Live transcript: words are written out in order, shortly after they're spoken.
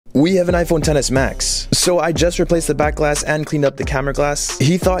We have an iPhone XS Max. So I just replaced the back glass and cleaned up the camera glass.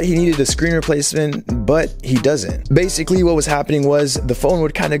 He thought he needed a screen replacement, but he doesn't. Basically what was happening was the phone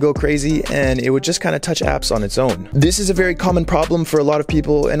would kind of go crazy and it would just kind of touch apps on its own. This is a very common problem for a lot of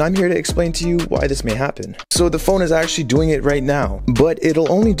people, and I'm here to explain to you why this may happen. So the phone is actually doing it right now, but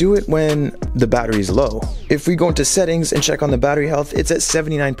it'll only do it when the battery is low. If we go into settings and check on the battery health, it's at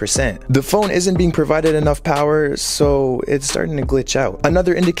 79%. The phone isn't being provided enough power, so it's starting to glitch out.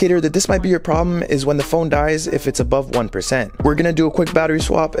 Another indicator that this might be your problem is when the phone dies if it's above 1%. We're gonna do a quick battery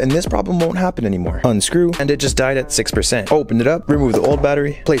swap and this problem won't happen anymore. Unscrew, and it just died at 6%. Open it up, remove the old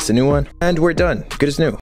battery, place the new one, and we're done. Good as new.